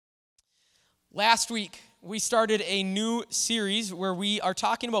Last week, we started a new series where we are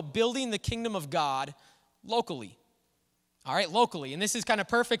talking about building the kingdom of God locally. All right, locally. And this is kind of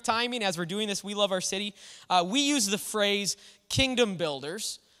perfect timing as we're doing this. We love our city. We use the phrase kingdom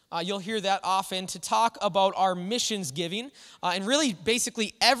builders. You'll hear that often to talk about our missions giving and really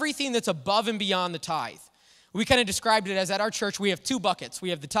basically everything that's above and beyond the tithe. We kind of described it as at our church we have two buckets. We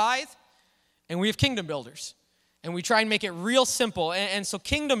have the tithe and we have kingdom builders. And we try and make it real simple. And so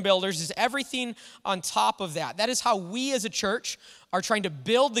kingdom builders is everything on top of that. That is how we as a church are trying to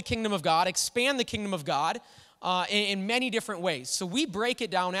build the kingdom of God, expand the kingdom of God in many different ways. So we break it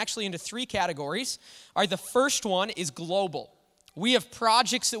down actually into three categories. All right, the first one is global. We have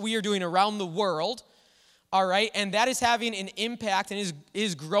projects that we are doing around the world, all right, and that is having an impact and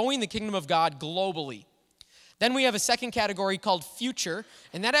is growing the kingdom of God globally. Then we have a second category called future,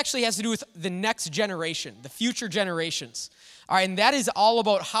 and that actually has to do with the next generation, the future generations. All right, and that is all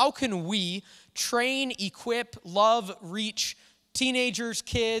about how can we train, equip, love, reach teenagers,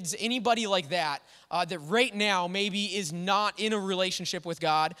 kids, anybody like that, that right now maybe is not in a relationship with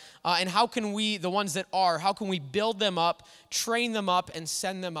God, and how can we, the ones that are, how can we build them up, train them up, and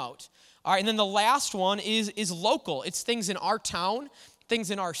send them out? All right, and then the last one is local. It's things in our town, things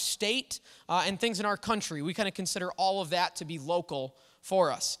in our state, and things in our country. We kind of consider all of that to be local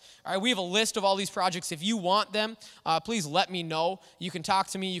for us. All right, we have a list of all these projects. If you want them, please let me know. You can talk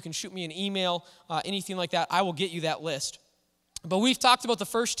to me. You can shoot me an email, anything like that. I will get you that list. But we've talked about the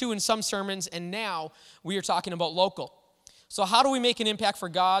first two in some sermons, and now we are talking about local. So how do we make an impact for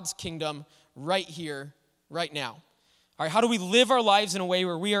God's kingdom right here, right now? All right, how do we live our lives in a way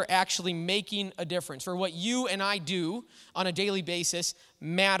where we are actually making a difference, where what you and I do on a daily basis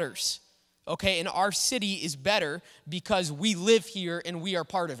matters, okay? And our city is better because we live here and we are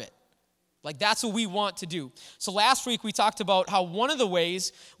part of it. Like, that's what we want to do. So last week we talked about how one of the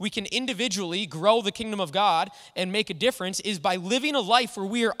ways we can individually grow the kingdom of God and make a difference is by living a life where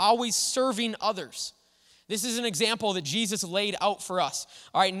we are always serving others. This is an example that Jesus laid out for us.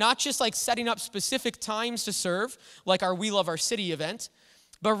 All right, not just like setting up specific times to serve, like our We Love Our City event,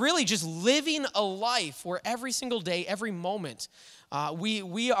 but really just living a life where every single day, every moment,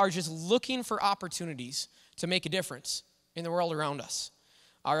 we are just looking for opportunities to make a difference in the world around us.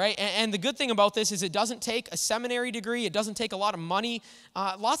 All right, and the good thing about this is it doesn't take a seminary degree. It doesn't take a lot of money.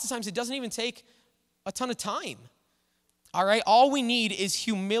 Lots of times it doesn't even take a ton of time. All right, all we need is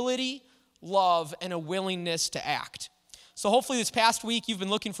humility, love, and a willingness to act. So hopefully this past week you've been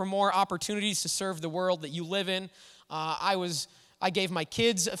looking for more opportunities to serve the world that you live in. I gave my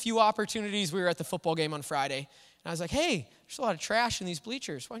kids a few opportunities. We were at the football game on Friday, and I was like, hey, there's a lot of trash in these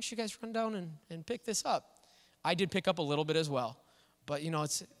bleachers. Why don't you guys run down and pick this up? I did pick up a little bit as well. But,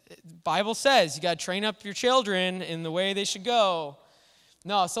 the Bible says you got to train up your children in the way they should go.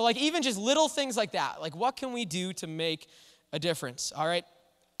 No, so even just little things like that. Like, what can we do to make a difference, all right?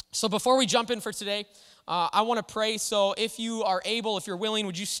 So before we jump in for today, I want to pray. So if you are able, if you're willing,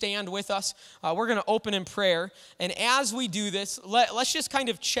 would you stand with us? We're going to open in prayer. And as we do this, let's just kind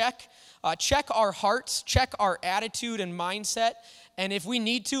of check our hearts, check our attitude and mindset. And if we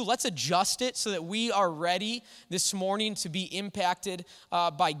need to, let's adjust it so that we are ready this morning to be impacted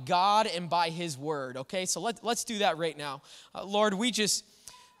by God and by His Word, okay? So let's do that right now. Lord,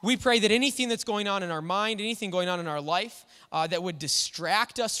 we pray that anything that's going on in our mind, anything going on in our life that would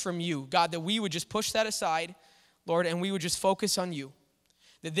distract us from you, God, that we would just push that aside, Lord, and we would just focus on you.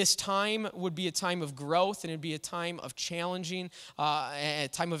 That this time would be a time of growth and it'd be a time of challenging, a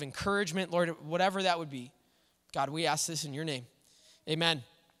time of encouragement, Lord, whatever that would be. God, we ask this in your name. Amen.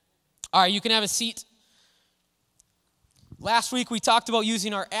 All right, you can have a seat. Last week we talked about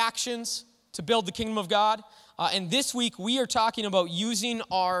using our actions to build the kingdom of God. And this week we are talking about using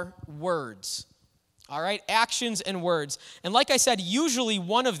our words. All right, actions and words. And like I said, usually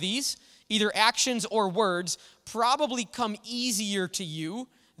one of these, either actions or words, probably come easier to you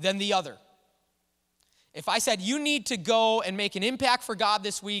than the other. If I said you need to go and make an impact for God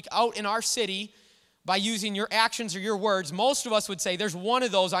this week out in our city by using your actions or your words, most of us would say there's one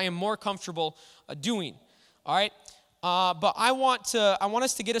of those I am more comfortable doing. All right? But I want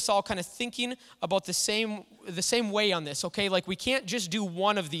us to get us all kind of thinking about the same way on this, okay? Like we can't just do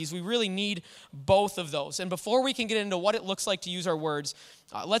one of these. We really need both of those. And before we can get into what it looks like to use our words,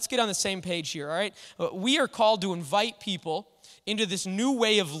 let's get on the same page here, all right? We are called to invite people into this new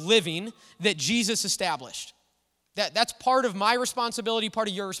way of living that Jesus established. That's part of my responsibility, part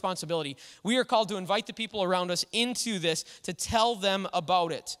of your responsibility. We are called to invite the people around us into this, to tell them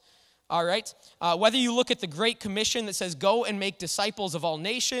about it. All right? Whether you look at the Great Commission that says, go and make disciples of all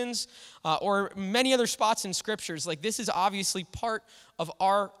nations, or many other spots in scriptures, like this is obviously part of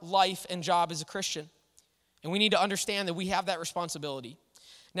our life and job as a Christian. And we need to understand that we have that responsibility.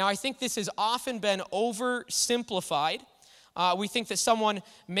 Now, I think this has often been oversimplified. We think that someone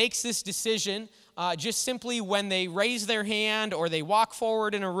makes this decision just simply when they raise their hand or they walk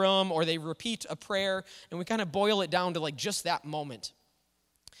forward in a room or they repeat a prayer, and we kind of boil it down to like just that moment.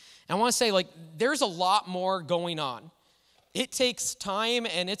 And I want to say, like, there's a lot more going on. It takes time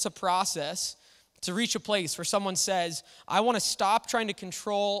and it's a process to reach a place where someone says, I want to stop trying to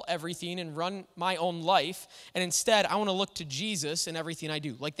control everything and run my own life, and instead I want to look to Jesus in everything I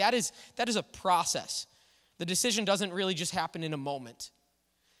do. Like that is a process. The decision doesn't really just happen in a moment.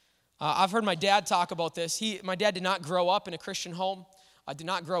 I've heard my dad talk about this. My dad did not grow up in a Christian home. Did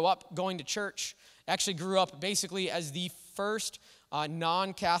not grow up going to church. Actually grew up basically as the first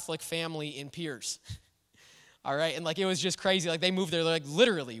non-Catholic family in Pierce. All right, and like it was just crazy. Like they moved there, like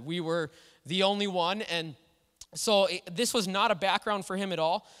literally, we were the only one, and so this was not a background for him at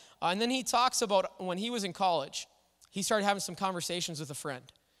all. And then he talks about when he was in college, he started having some conversations with a friend.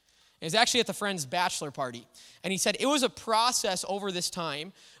 It was actually at the friend's bachelor party, and he said it was a process over this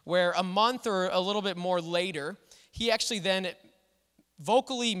time where a month or a little bit more later, he actually then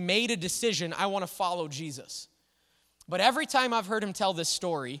vocally made a decision, I want to follow Jesus. But every time I've heard him tell this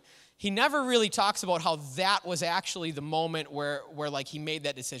story, he never really talks about how that was actually the moment where like he made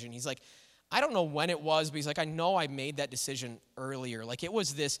that decision. He's like, I don't know when it was, but he's like, I know I made that decision earlier. Like it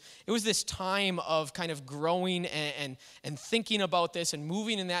was this time of kind of growing and thinking about this and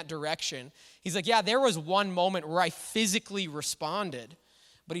moving in that direction. He's like, yeah, there was one moment where I physically responded,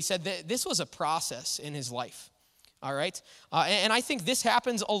 but he said that this was a process in his life. All right? And I think this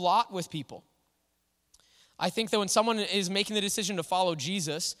happens a lot with people. I think that when someone is making the decision to follow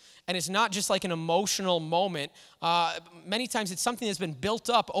Jesus, and it's not just like an emotional moment, many times it's something that's been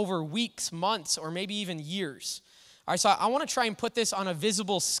built up over weeks, months, or maybe even years. All right, so I want to try and put this on a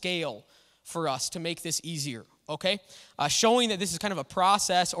visible scale for us to make this easier, okay? Showing that this is kind of a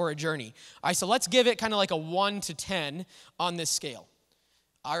process or a journey. All right, so let's give it kind of like a 1 to 10 on this scale.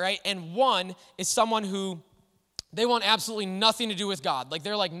 All right, and 1 is someone who they want absolutely nothing to do with God. Like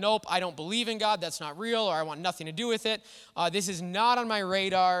they're like, nope, I don't believe in God. That's not real, or I want nothing to do with it. This is not on my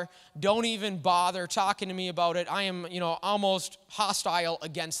radar. Don't even bother talking to me about it. I am, almost hostile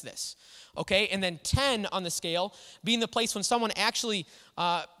against this. Okay, and then 10 on the scale being the place when someone actually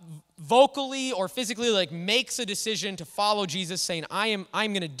vocally or physically like makes a decision to follow Jesus, saying, I'm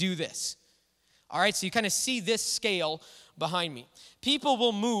going to do this. All right, so you kind of see this scale behind me. People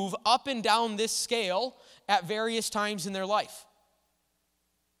will move up and down this scale at various times in their life.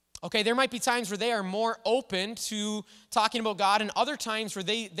 Okay, there might be times where they are more open to talking about God and other times where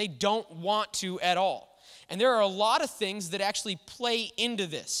they don't want to at all. And there are a lot of things that actually play into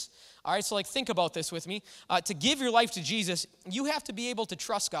this. All right, so like think about this with me. To give your life to Jesus, you have to be able to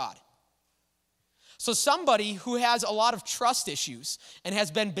trust God. So somebody who has a lot of trust issues and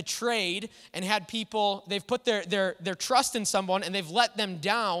has been betrayed and had people, they've put their trust in someone and they've let them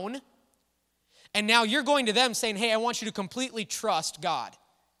down, and now you're going to them saying, hey, I want you to completely trust God.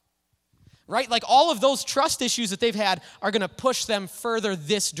 Right? Like all of those trust issues that they've had are going to push them further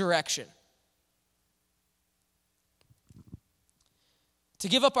this direction. To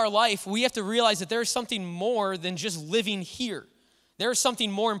give up our life, we have to realize that there's something more than just living here. There's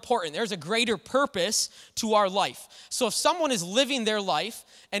something more important. There's a greater purpose to our life. So if someone is living their life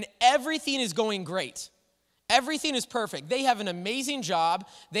and everything is going great, everything is perfect. They have an amazing job.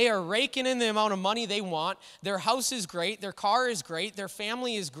 They are raking in the amount of money they want. Their house is great. Their car is great. Their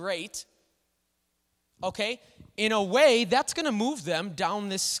family is great. Okay? In a way, that's going to move them down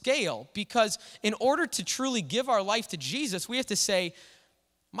this scale, because in order to truly give our life to Jesus, we have to say,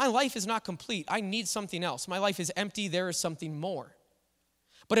 my life is not complete. I need something else. My life is empty. There is something more.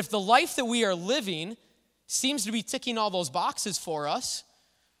 But if the life that we are living seems to be ticking all those boxes for us,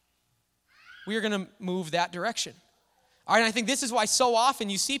 we are going to move that direction. All right, and I think this is why so often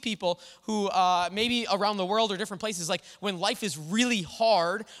you see people who maybe around the world or different places, like when life is really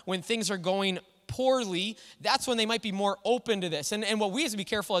hard, when things are going poorly, that's when they might be more open to this. And what we have to be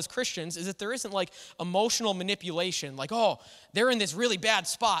careful as Christians is that there isn't like emotional manipulation, like, oh, they're in this really bad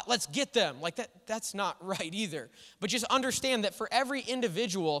spot, let's get them. Like that's not right either. But just understand that for every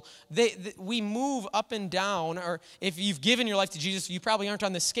individual, we move up and down, or if you've given your life to Jesus, you probably aren't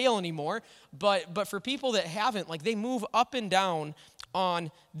on the scale anymore, but for people that haven't, like they move up and down on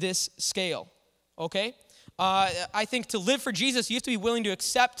this scale, okay? I think to live for Jesus, you have to be willing to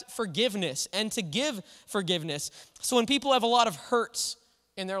accept forgiveness and to give forgiveness. So when people have a lot of hurts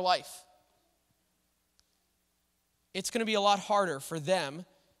in their life, it's going to be a lot harder for them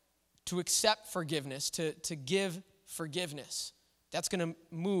to accept forgiveness, to give forgiveness. That's going to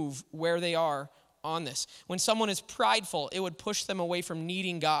move where they are on this. When someone is prideful, it would push them away from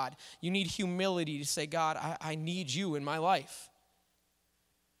needing God. You need humility to say, God, I need you in my life.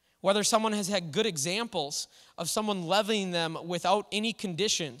 Whether someone has had good examples of someone loving them without any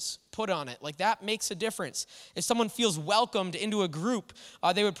conditions put on it, like that makes a difference. If someone feels welcomed into a group,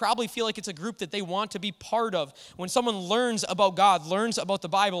 they would probably feel like it's a group that they want to be part of. When someone learns about God, learns about the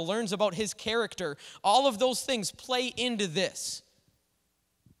Bible, learns about his character, all of those things play into this.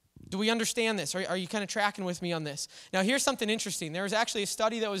 Do we understand this? Are you kind of tracking with me on this? Now, here's something interesting. There was actually a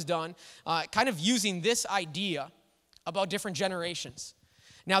study that was done kind of using this idea about different generations.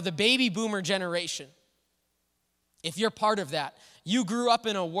 Now, the baby boomer generation, if you're part of that, you grew up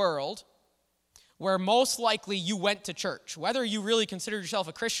in a world where most likely you went to church. Whether you really considered yourself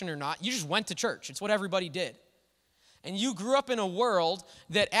a Christian or not, you just went to church. It's what everybody did. And you grew up in a world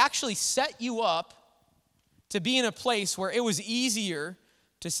that actually set you up to be in a place where it was easier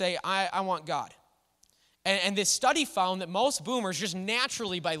to say, I want God. And this study found that most boomers, just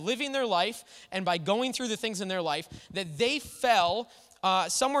naturally by living their life and by going through the things in their life, that they fell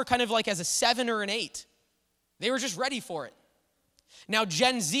somewhere kind of like as a 7 or an 8. They were just ready for it. Now,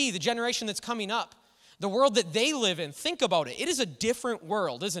 Gen Z, the generation that's coming up, the world that they live in, think about it. It is a different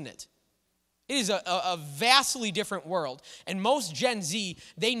world, isn't it? It is a vastly different world. And most Gen Z,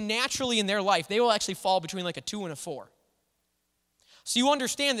 they naturally in their life, they will actually fall between like a 2 and a 4. So you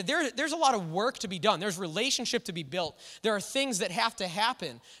understand that there's a lot of work to be done. There's relationship to be built. There are things that have to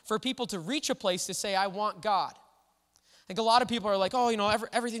happen for people to reach a place to say, I want God. I think a lot of people are like, oh,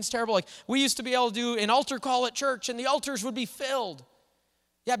 everything's terrible. Like, we used to be able to do an altar call at church and the altars would be filled.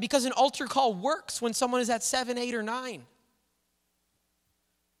 Yeah, because an altar call works when someone is at 7, 8, or 9.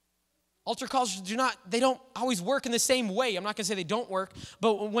 Altar calls they don't always work in the same way. I'm not going to say they don't work,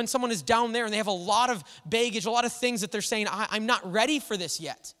 but when someone is down there and they have a lot of baggage, a lot of things that they're saying, I'm not ready for this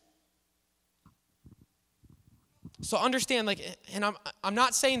yet. So understand, and I'm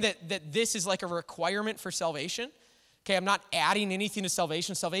not saying that this is like a requirement for salvation. Okay, I'm not adding anything to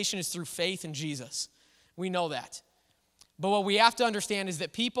salvation. Salvation is through faith in Jesus. We know that. But what we have to understand is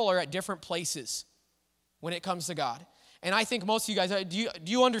that people are at different places when it comes to God. And I think most of you guys, do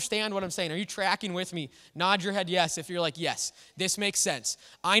you understand what I'm saying? Are you tracking with me? Nod your head yes if you're like, yes, this makes sense.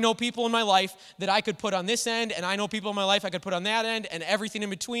 I know people in my life that I could put on this end, and I know people in my life I could put on that end, and everything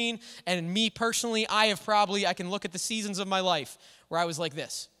in between. And me personally, I can look at the seasons of my life where I was like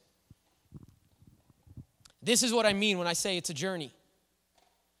this. This is what I mean when I say it's a journey.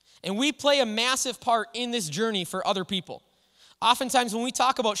 And we play a massive part in this journey for other people. Oftentimes when we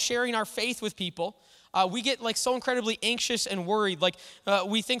talk about sharing our faith with people, we get so incredibly anxious and worried.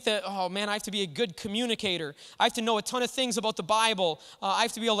 We think that, oh man, I have to be a good communicator. I have to know a ton of things about the Bible. I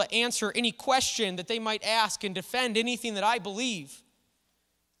have to be able to answer any question that they might ask and defend anything that I believe.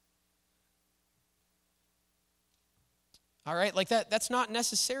 All right, that's not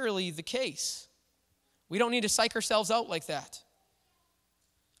necessarily the case. We don't need to psych ourselves out like that.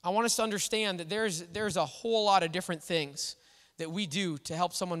 I want us to understand that there's a whole lot of different things that we do to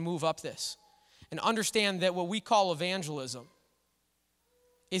help someone move up this. And understand that what we call evangelism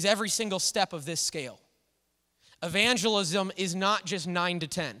is every single step of this scale. Evangelism is not just 9 to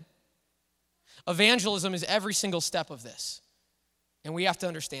 10. Evangelism is every single step of this. And we have to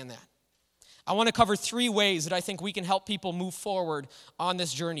understand that. I want to cover 3 ways that I think we can help people move forward on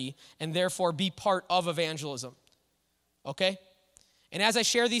this journey and therefore be part of evangelism. Okay? And as I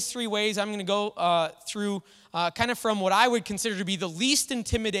share these 3 ways, I'm going to go through kind of from what I would consider to be the least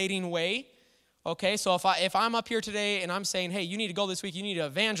intimidating way. Okay, so if I'm up here today and I'm saying, hey, you need to go this week, you need to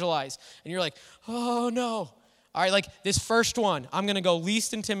evangelize, and you're like, oh no. All right, this first one, I'm going to go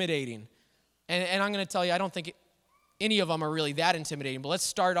least intimidating. And I'm going to tell you, I don't think any of them are really that intimidating, but let's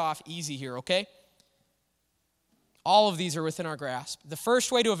start off easy here, okay? All of these are within our grasp. The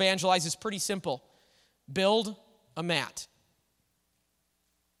first way to evangelize is pretty simple. Build a mat.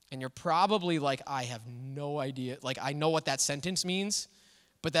 And you're probably like, I have no idea. I know what that sentence means,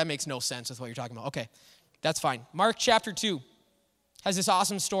 but that makes no sense with what you're talking about. Okay, that's fine. Mark chapter 2 has this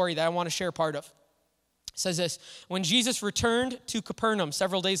awesome story that I want to share part of. It says this: when Jesus returned to Capernaum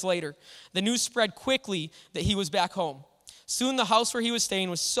several days later, the news spread quickly that he was back home. Soon the house where he was staying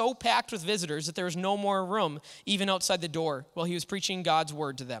was so packed with visitors that there was no more room even outside the door while he was preaching God's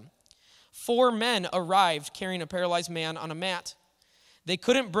word to them. 4 men arrived carrying a paralyzed man on a mat. They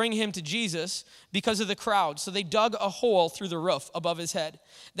couldn't bring him to Jesus because of the crowd, so they dug a hole through the roof above his head.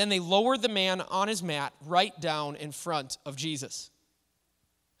 Then they lowered the man on his mat right down in front of Jesus.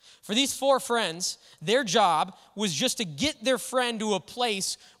 For these 4 friends, their job was just to get their friend to a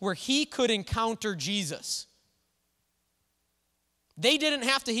place where he could encounter Jesus. They didn't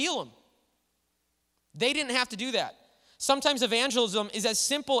have to heal them. They didn't have to do that. Sometimes evangelism is as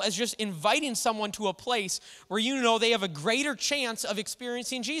simple as just inviting someone to a place where you know they have a greater chance of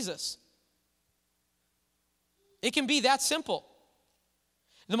experiencing Jesus. It can be that simple.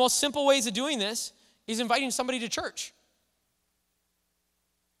 The most simple ways of doing this is inviting somebody to church.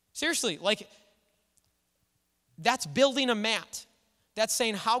 Seriously, like, that's building a mat. That's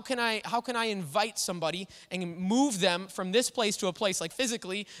saying, how can I invite somebody and move them from this place to a place, like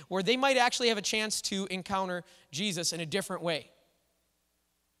physically, where they might actually have a chance to encounter Jesus in a different way.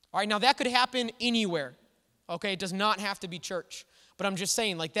 All right, now that could happen anywhere. Okay, it does not have to be church. But I'm just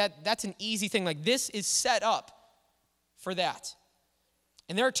saying, like, that's an easy thing. Like, this is set up for that.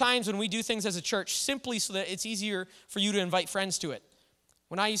 And there are times when we do things as a church simply so that it's easier for you to invite friends to it.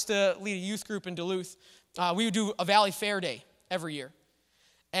 When I used to lead a youth group in Duluth, we would do a Valley Fair Day every year.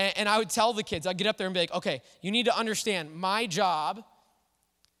 And I would tell the kids, I'd get up there and be like, okay, you need to understand, my job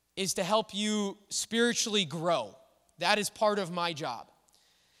is to help you spiritually grow. That is part of my job.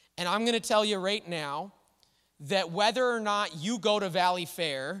 And I'm going to tell you right now that whether or not you go to Valley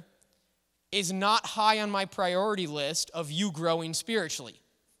Fair is not high on my priority list of you growing spiritually.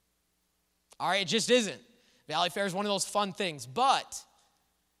 All right, it just isn't. Valley Fair is one of those fun things. But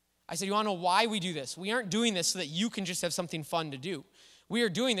I said, you want to know why we do this? We aren't doing this so that you can just have something fun to do. We are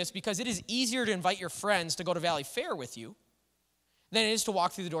doing this because it is easier to invite your friends to go to Valley Fair with you than it is to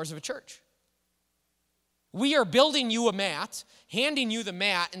walk through the doors of a church. We are building you a mat, handing you the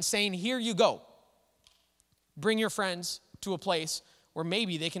mat, and saying, here you go. Bring your friends to a place where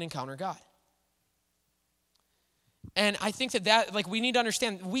maybe they can encounter God. And I think that like, we need to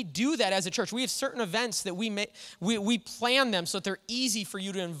understand, we do that as a church. We have certain events that we plan them so that they're easy for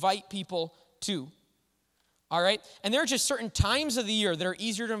you to invite people to. All right? And there are just certain times of the year that are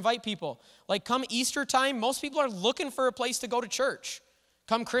easier to invite people. Like, come Easter time, most people are looking for a place to go to church.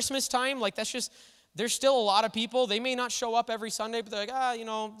 Come Christmas time, like, there's still a lot of people. They may not show up every Sunday, but they're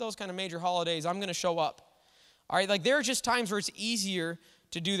like, those kind of major holidays, I'm going to show up. All right? Like, there are just times where it's easier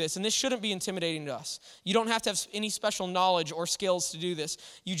to do this, and this shouldn't be intimidating to us. You don't have to have any special knowledge or skills to do this.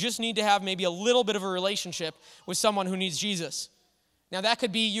 You just need to have maybe a little bit of a relationship with someone who needs Jesus. Now, that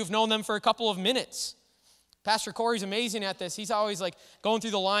could be you've known them for a couple of minutes. Pastor Corey's amazing at this. He's always like going through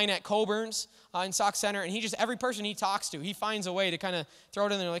the line at Coburn's in Sauk Center, and every person he talks to, he finds a way to kind of throw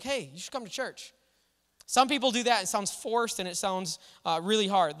it in there like, hey, you should come to church. Some people do that. It sounds forced and it sounds really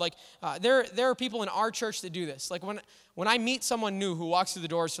hard. Like there are people in our church that do this. Like when I meet someone new who walks through the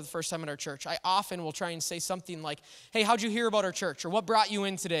doors for the first time at our church, I often will try and say something like, hey, how'd you hear about our church? Or what brought you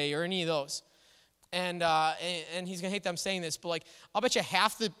in today? Or any of those. And he's going to hate that I'm saying this, but like I'll bet you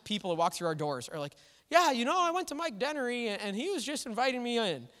half the people that walk through our doors are like, yeah, I went to Mike Dennery, and he was just inviting me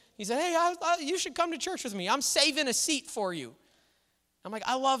in. He said, hey, you should come to church with me. I'm saving a seat for you. I'm like,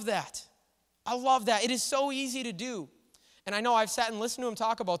 I love that. I love that. It is so easy to do. And I know I've sat and listened to him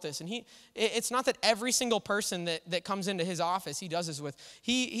talk about this, and it's not that every single person that comes into his office he does this with.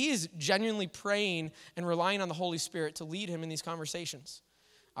 He is genuinely praying and relying on the Holy Spirit to lead him in these conversations.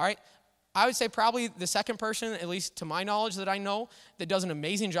 All right? I would say probably the second person, at least to my knowledge that I know, that does an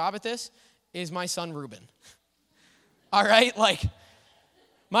amazing job at this is my son, Ruben. All right? Like,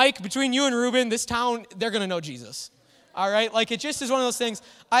 Mike, between you and Ruben, this town, they're going to know Jesus. All right? Like, it just is one of those things.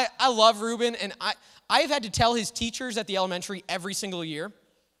 I love Ruben, and I've had to tell his teachers at the elementary every single year,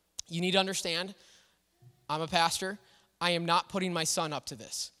 you need to understand, I'm a pastor. I am not putting my son up to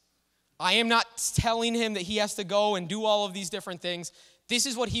this. I am not telling him that he has to go and do all of these different things. This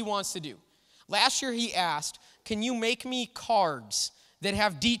is what he wants to do. Last year he asked, can you make me cards that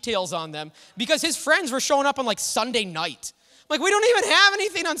have details on them? Because his friends were showing up on like Sunday night. Like, we don't even have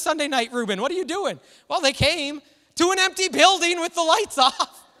anything on Sunday night, Ruben. What are you doing? Well, they came to an empty building with the lights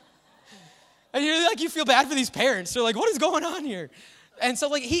off. And you're like, you feel bad for these parents. They're like, what is going on here? And so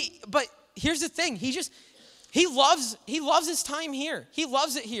like but here's the thing. He loves his time here. He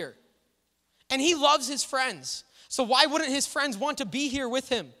loves it here. And he loves his friends. So why wouldn't his friends want to be here with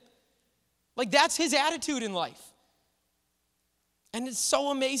him? Like, that's his attitude in life. And it's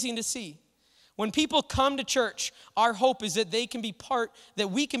so amazing to see. When people come to church, our hope is that we can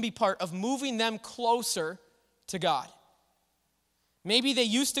be part of moving them closer to God. Maybe they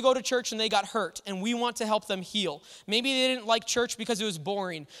used to go to church and they got hurt, and we want to help them heal. Maybe they didn't like church because it was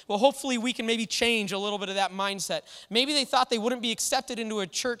boring. Well, hopefully we can maybe change a little bit of that mindset. Maybe they thought they wouldn't be accepted into a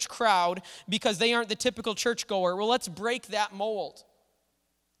church crowd because they aren't the typical churchgoer. Well, let's break that mold.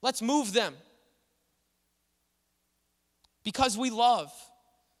 Let's move them. Because we love.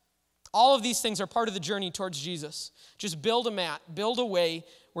 All of these things are part of the journey towards Jesus. Just build a mat, build a way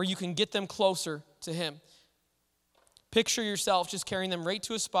where you can get them closer to him. Picture yourself just carrying them right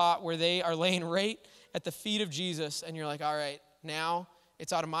to a spot where they are laying right at the feet of Jesus, and you're like, all right, now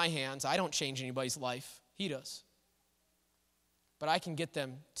it's out of my hands. I don't change anybody's life. He does. But I can get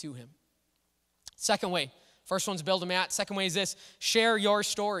them to him. Second way. First one's build a mat. Second way is this: share your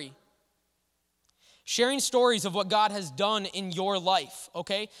story. Sharing stories of what God has done in your life,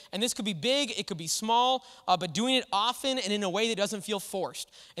 okay? And this could be big, it could be small, but doing it often and in a way that doesn't feel forced.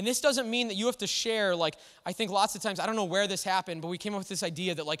 And this doesn't mean that you have to share, like, I think lots of times, I don't know where this happened, but we came up with this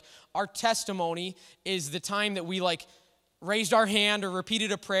idea that, like, our testimony is the time that we, like, raised our hand or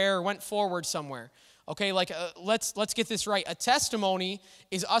repeated a prayer or went forward somewhere. Okay, like, let's get this right. A testimony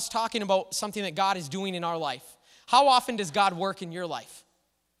is us talking about something that God is doing in our life. How often does God work in your life?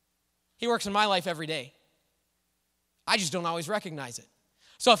 He works in my life every day. I just don't always recognize it.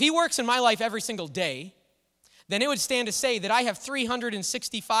 So if he works in my life every single day, then it would stand to say that I have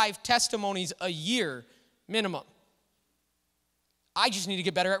 365 testimonies a year minimum. I just need to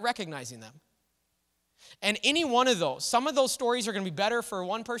get better at recognizing them. And any one of those, some of those stories are going to be better for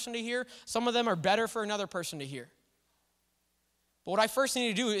one person to hear. Some of them are better for another person to hear. But what I first need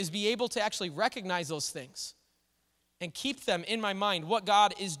to do is be able to actually recognize those things and keep them in my mind, what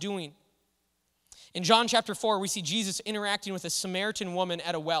God is doing. In John chapter 4, we see Jesus interacting with a Samaritan woman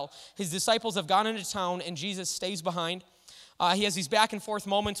at a well. His disciples have gone into town, and Jesus stays behind. He has these back and forth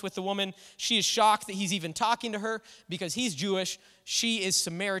moments with the woman. She is shocked that he's even talking to her because he's Jewish, she is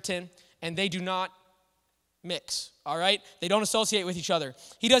Samaritan, and they do not mix, all right? They don't associate with each other.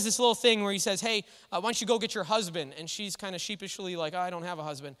 He does this little thing where he says, hey, why don't you go get your husband? And she's kind of sheepishly like, I don't have a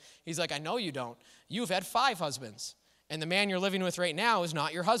husband. He's like, I know you don't. You've had 5 husbands, and the man you're living with right now is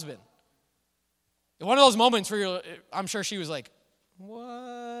not your husband. One of those moments where I'm sure she was like,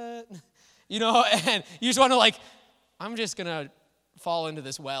 what? You know, and you just want to like, I'm just going to fall into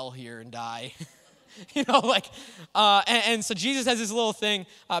this well here and die. You know, like, and so Jesus has this little thing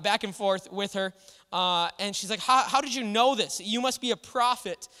back and forth with her. And she's like, how did you know this? You must be a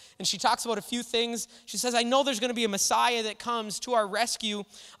prophet. And she talks about a few things. She says, I know there's going to be a Messiah that comes to our rescue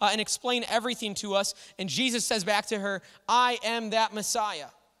and explain everything to us. And Jesus says back to her, I am that Messiah.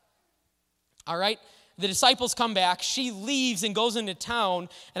 All right? The disciples come back. She leaves and goes into town.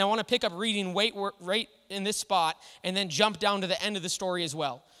 And I want to pick up reading right in this spot and then jump down to the end of the story as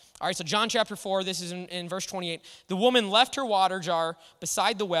well. All right, so John chapter 4, this is in verse 28. The woman left her water jar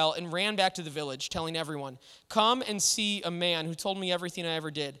beside the well and ran back to the village, telling everyone, come and see a man who told me everything I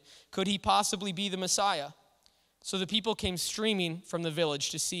ever did. Could he possibly be the Messiah? So the people came streaming from the village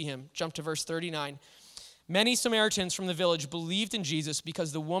to see him. Jump to verse 39. Many Samaritans from the village believed in Jesus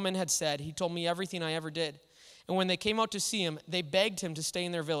because the woman had said, he told me everything I ever did. And when they came out to see him, they begged him to stay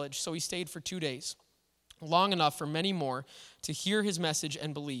in their village. So he stayed for 2 days, long enough for many more to hear his message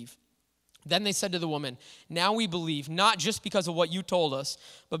and believe. Then they said to the woman, now we believe, not just because of what you told us,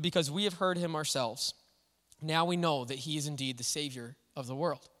 but because we have heard him ourselves. Now we know that he is indeed the Savior of the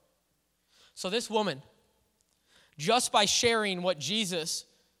world. So this woman, just by sharing what Jesus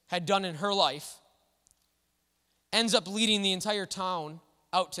had done in her life, ends up leading the entire town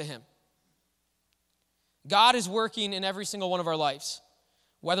out to him. God is working in every single one of our lives.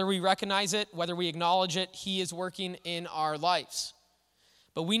 Whether we recognize it, whether we acknowledge it, he is working in our lives.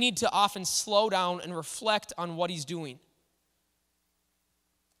 But we need to often slow down and reflect on what he's doing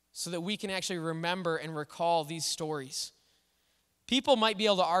so that we can actually remember and recall these stories. People might be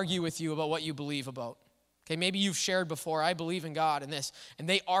able to argue with you about what you believe about. Okay, maybe you've shared before, I believe in God and this, and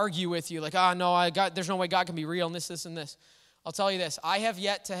they argue with you like, no, there's no way God can be real and this, and this. I'll tell you this, I have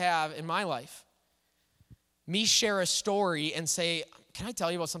yet to have in my life me share a story and say, can I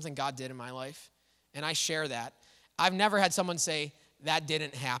tell you about something God did in my life? And I share that. I've never had someone say, that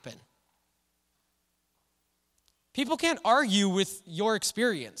didn't happen. People can't argue with your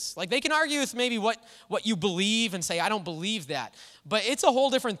experience. Like, they can argue with maybe what you believe and say, I don't believe that. But it's a whole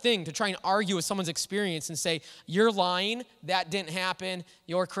different thing to try and argue with someone's experience and say, you're lying, that didn't happen,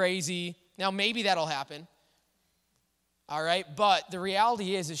 you're crazy. Now, maybe that'll happen. All right? But the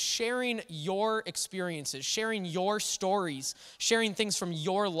reality is sharing your experiences, sharing your stories, sharing things from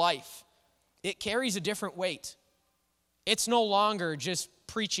your life, it carries a different weight. It's no longer just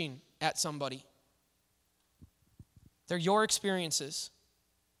preaching at somebody. They're your experiences.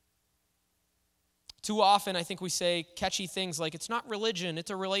 Too often, I think we say catchy things like, it's not religion, it's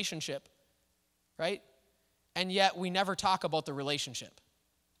a relationship, right? And yet, we never talk about the relationship.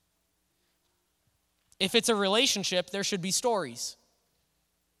 If it's a relationship, there should be stories.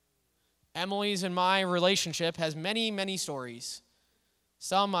 Emily's and my relationship has many, many stories.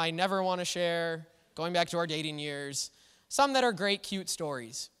 Some I never want to share, going back to our dating years. Some that are great, cute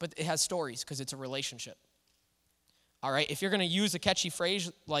stories, but it has stories because it's a relationship. All right, if you're going to use a catchy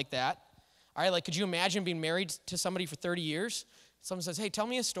phrase like that, all right, like could you imagine being married to somebody for 30 years? Someone says, hey, tell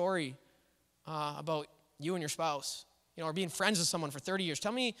me a story about you and your spouse, or being friends with someone for 30 years.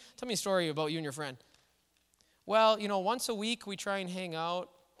 Tell me a story about you and your friend. Well, once a week we try and hang out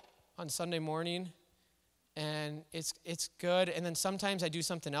on Sunday morning, and it's good, and then sometimes I do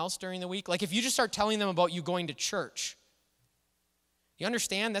something else during the week. Like if you just start telling them about you going to church, you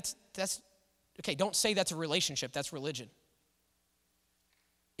understand that's okay, don't say that's a relationship, that's religion.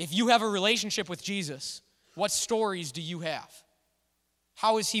 If you have a relationship with Jesus, what stories do you have?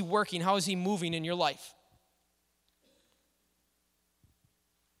 How is he working? How is he moving in your life?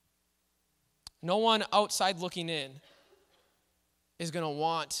 No one outside looking in is going to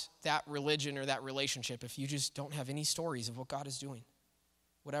want that religion or that relationship if you just don't have any stories of what God is doing,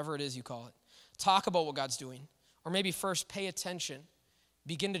 whatever it is you call it. Talk about what God's doing. Or maybe first pay attention.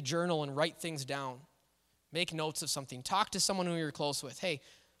 Begin to journal and write things down. Make notes of something. Talk to someone who you're close with. Hey,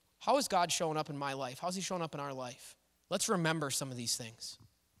 how is God showing up in my life? How's he showing up in our life? Let's remember some of these things.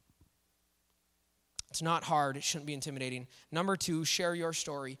 It's not hard. It shouldn't be intimidating. Number 2, share your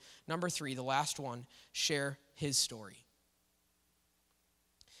story. Number 3, the last one, share his story.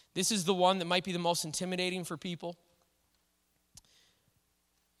 This is the one that might be the most intimidating for people.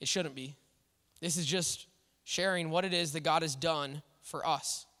 It shouldn't be. This is just sharing what it is that God has done for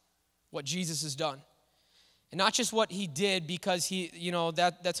us, what Jesus has done. And not just what he did because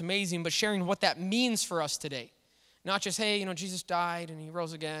that's amazing, but sharing what that means for us today. Not just, hey, Jesus died and he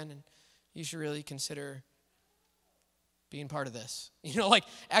rose again and you should really consider being part of this.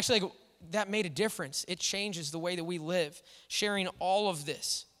 That made a difference. It changes the way that we live. Sharing all of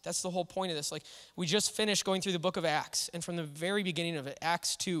this. That's the whole point of this. We just finished going through the book of Acts, and from the very beginning of it,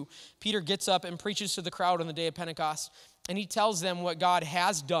 Acts 2, Peter gets up and preaches to the crowd on the day of Pentecost, and he tells them what God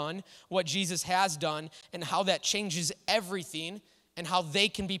has done, what Jesus has done, and how that changes everything, and how they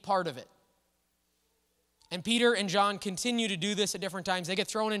can be part of it. And Peter and John continue to do this at different times. They get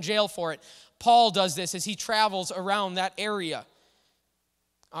thrown in jail for it. Paul does this as he travels around that area.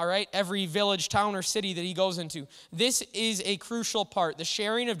 All right, every village, town, or city that he goes into. This is a crucial part. The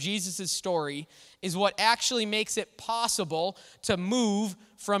sharing of Jesus' story is what actually makes it possible to move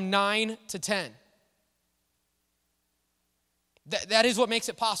from 9 to 10. That is what makes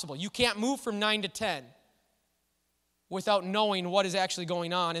it possible. You can't move from 9 to 10 without knowing what is actually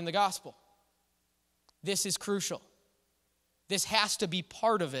going on in the gospel. This is crucial. This has to be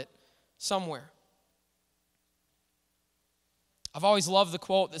part of it somewhere. I've always loved the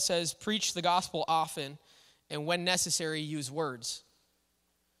quote that says, preach the gospel often, and when necessary, use words.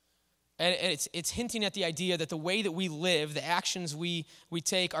 And it's hinting at the idea that the way that we live, the actions we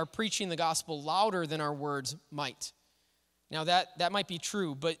take, are preaching the gospel louder than our words might. Now, that might be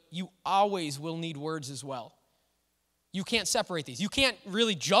true, but you always will need words as well. You can't separate these. You can't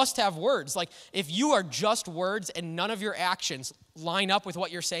really just have words. If you are just words and none of your actions line up with what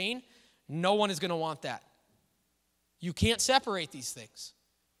you're saying, no one is going to want that. You can't separate these things.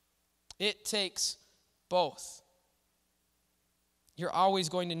 It takes both. You're always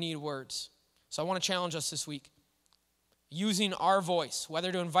going to need words. So I want to challenge us this week. Using our voice,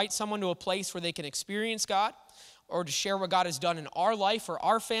 whether to invite someone to a place where they can experience God, or to share what God has done in our life or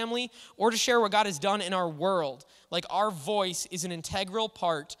our family, or to share what God has done in our world. Our voice is an integral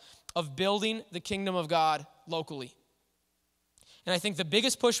part of building the kingdom of God locally. And I think the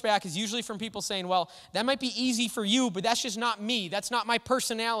biggest pushback is usually from people saying, well, that might be easy for you, but that's just not me. That's not my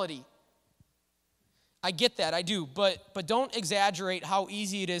personality. I get that, I do. But don't exaggerate how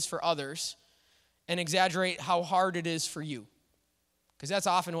easy it is for others and exaggerate how hard it is for you. Because that's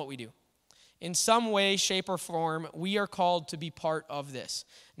often what we do. In some way, shape, or form, we are called to be part of this.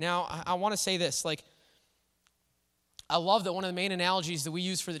 Now, I want to say this. I love that one of the main analogies that we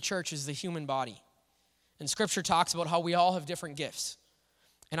use for the church is the human body. And Scripture talks about how we all have different gifts.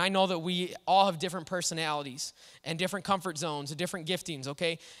 And I know that we all have different personalities and different comfort zones and different giftings,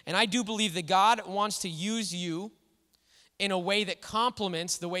 okay? And I do believe that God wants to use you in a way that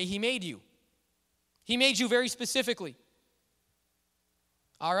complements the way he made you. He made you very specifically.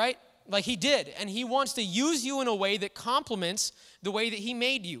 All right? He did. And he wants to use you in a way that complements the way that he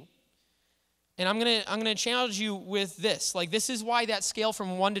made you. And I'm gonna challenge you with this. This is why that scale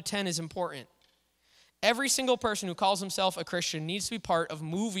from 1 to 10 is important. Every single person who calls himself a Christian needs to be part of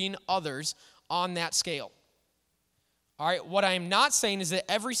moving others on that scale. All right, what I am not saying is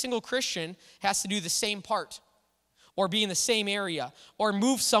that every single Christian has to do the same part or be in the same area or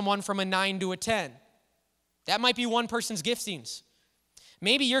move someone from a 9 to a 10. That might be one person's giftings.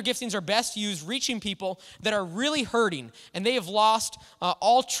 Maybe your giftings are best used reaching people that are really hurting and they have lost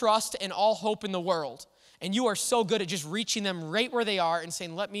all trust and all hope in the world. And you are so good at just reaching them right where they are and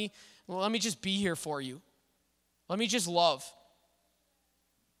saying, let me just be here for you. Let me just love.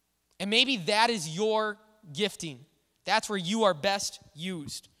 And maybe that is your gifting. That's where you are best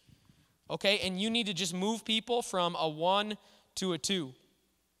used. Okay? And you need to just move people from a 1 to a 2.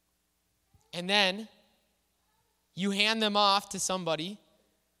 And then you hand them off to somebody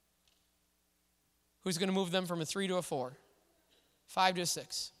who's going to move them from a 3 to a 4, 5 to a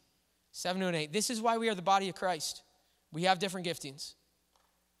 6, 7 to an 8. This is why we are the body of Christ. We have different giftings.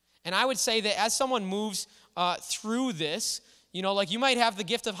 And I would say that as someone moves through this, like you might have the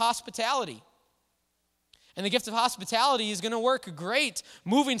gift of hospitality. And the gift of hospitality is going to work great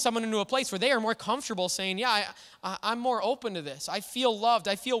moving someone into a place where they are more comfortable saying, yeah, I'm more open to this. I feel loved.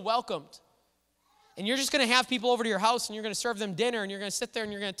 I feel welcomed. And you're just going to have people over to your house and you're going to serve them dinner and you're going to sit there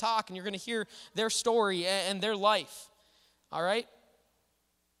and you're going to talk and you're going to hear their story and their life. All right?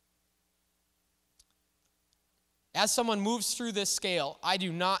 As someone moves through this scale, I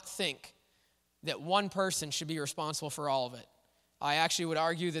do not think that one person should be responsible for all of it. I actually would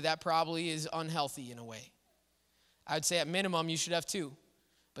argue that probably is unhealthy in a way. I would say at minimum you should have 2.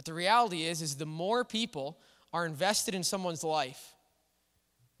 But the reality is the more people are invested in someone's life,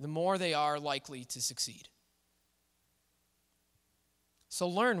 the more they are likely to succeed. So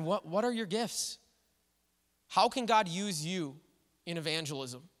learn, what are your gifts? How can God use you in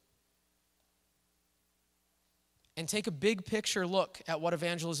evangelism? And take a big picture look at what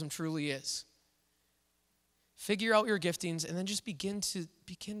evangelism truly is. Figure out your giftings and then just begin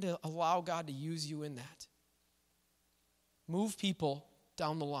to allow God to use you in that. Move people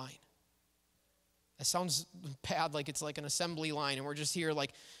down the line. That sounds bad, like it's like an assembly line and we're just here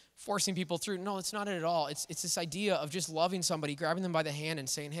like forcing people through. No, it's not it at all. It's this idea of just loving somebody, grabbing them by the hand and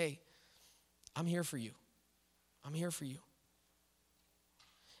saying, hey, I'm here for you. I'm here for you.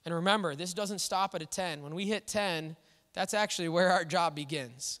 And remember, this doesn't stop at a 10. When we hit 10, that's actually where our job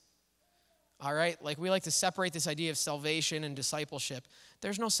begins. All right? Like we like to separate this idea of salvation and discipleship.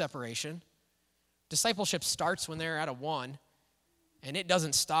 There's no separation. Discipleship starts when they're at a 1, and it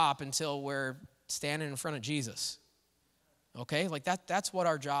doesn't stop until we're standing in front of Jesus. Okay? Like that's what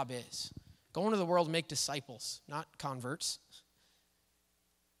our job is. Go into the world and make disciples, not converts.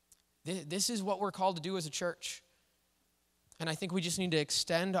 This is what we're called to do as a church. And I think we just need to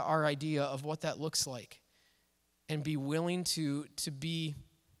extend our idea of what that looks like and be willing to be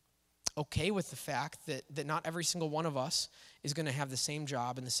okay with the fact that not every single one of us is going to have the same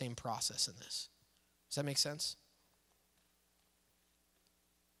job and the same process in this. Does that make sense?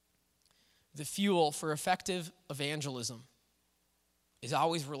 The fuel for effective evangelism is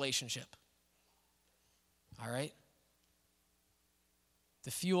always relationship. All right?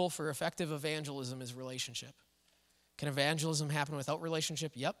 The fuel for effective evangelism is relationship. Can evangelism happen without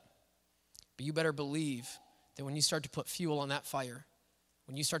relationship? Yep. But you better believe that when you start to put fuel on that fire,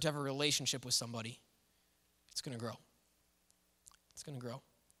 when you start to have a relationship with somebody, it's going to grow. It's going to grow.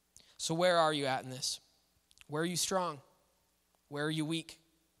 So where are you at in this? Where are you strong? Where are you weak?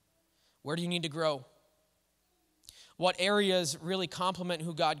 Where do you need to grow? What areas really complement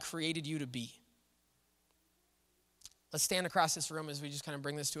who God created you to be? Let's stand across this room as we just kind of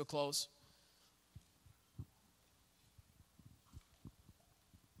bring this to a close.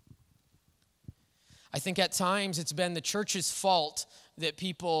 I think at times it's been the church's fault that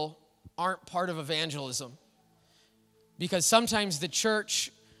people aren't part of evangelism. Because sometimes the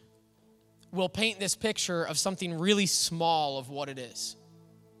church will paint this picture of something really small of what it is.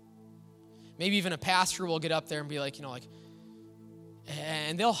 Maybe even a pastor will get up there and be like,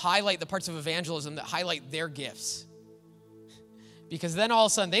 and they'll highlight the parts of evangelism that highlight their gifts. Because then all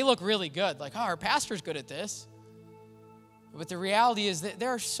of a sudden they look really good. Like, our pastor's good at this. But the reality is that there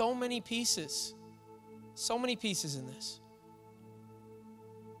are so many pieces in this.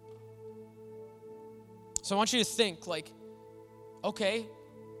 So I want you to think okay,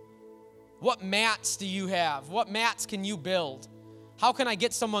 what mats do you have? What mats can you build? How can I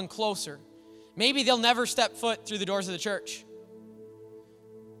get someone closer? Maybe they'll never step foot through the doors of the church.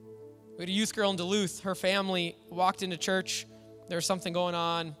 We had a youth girl in Duluth. Her family walked into church. There was something going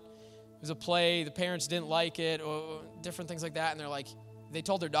on. It was a play. The parents didn't like it, or different things like that. And they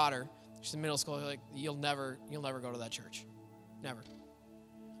told their daughter, she's in middle school, they're like, you'll never go to that church. Never.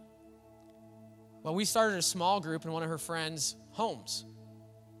 Well, we started a small group in one of her friends' homes.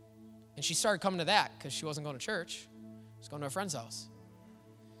 And she started coming to that because she wasn't going to church. She was going to a friend's house.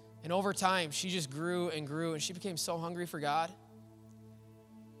 And over time, she just grew and grew, and she became so hungry for God.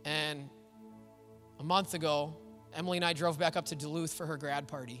 And a month ago, Emily and I drove back up to Duluth for her grad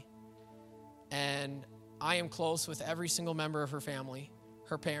party. And I am close with every single member of her family,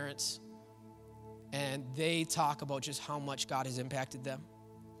 her parents. and they talk about just how much God has impacted them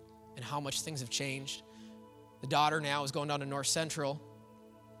and how much things have changed. The daughter now is going down to North Central,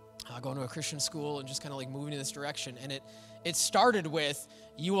 going to a Christian school and just kind of like moving in this direction. And it started with,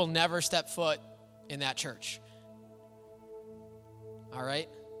 you will never step foot in that church. All right?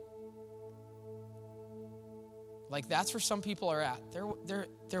 Like, that's where some people are at.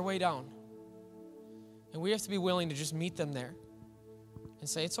 They're way down. And we have to be willing to just meet them there and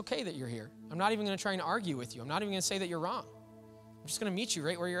say, it's okay that you're here. I'm not even going to try and argue with you. I'm not even going to say that you're wrong. I'm just going to meet you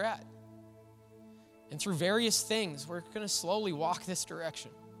right where you're at. And through various things, we're going to slowly walk this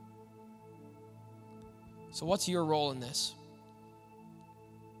direction. So what's your role in this?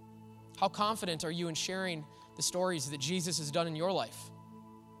 How confident are you in sharing the stories that Jesus has done in your life?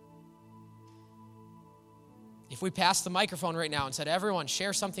 If we passed the microphone right now and said, everyone,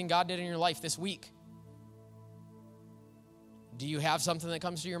 share something God did in your life this week, do you have something that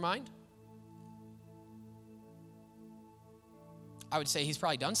comes to your mind? I would say he's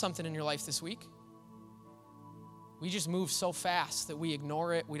probably done something in your life this week. We just move so fast that we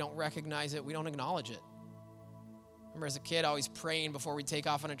ignore it, we don't recognize it, we don't acknowledge it. I remember as a kid always praying before we take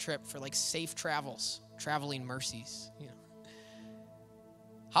off on a trip for like safe travels, traveling mercies, you know.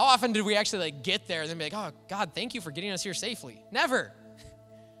 How often did we actually like get there and then be like, oh, God, thank you for getting us here safely? Never.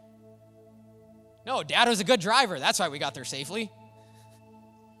 No, Dad was a good driver. That's why we got there safely.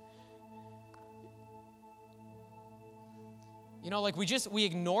 You know, like we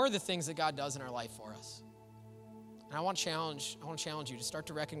ignore the things that God does in our life for us. And I want to challenge you to start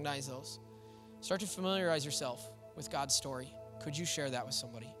to recognize those. Start to familiarize yourself with God's story. Could you share that with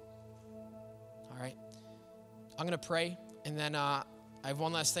somebody? All right. I'm going to pray, and then I have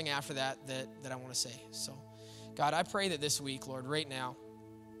one last thing after that I want to say. So, God, I pray that this week, Lord, right now,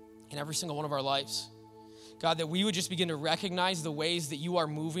 in every single one of our lives, God, that we would just begin to recognize the ways that you are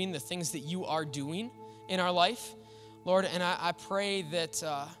moving, the things that you are doing in our life, Lord, and I pray that,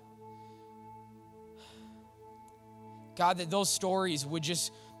 God, that those stories would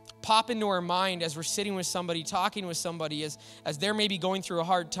just pop into our mind as we're sitting with somebody, talking with somebody, as they're maybe going through a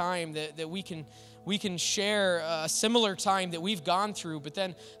hard time, that we can share a similar time that we've gone through, but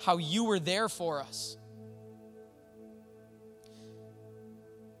then how you were there for us.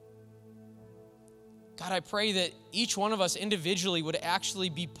 God, I pray that each one of us individually would actually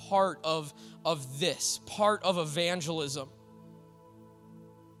be part of this, part of evangelism.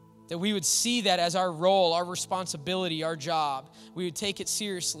 That we would see that as our role, our responsibility, our job. We would take it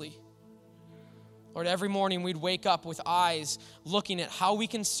seriously. Lord, every morning we'd wake up with eyes looking at how we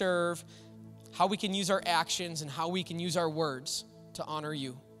can serve, how we can use our actions, and how we can use our words to honor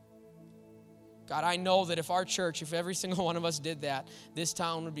you. God, I know that if our church, if every single one of us did that, this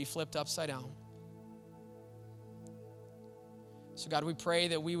town would be flipped upside down. So God, we pray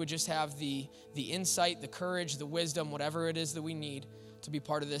that we would just have the insight, the courage, the wisdom, whatever it is that we need to be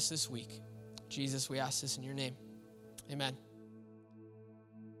part of this week. Jesus, we ask this in your name. Amen.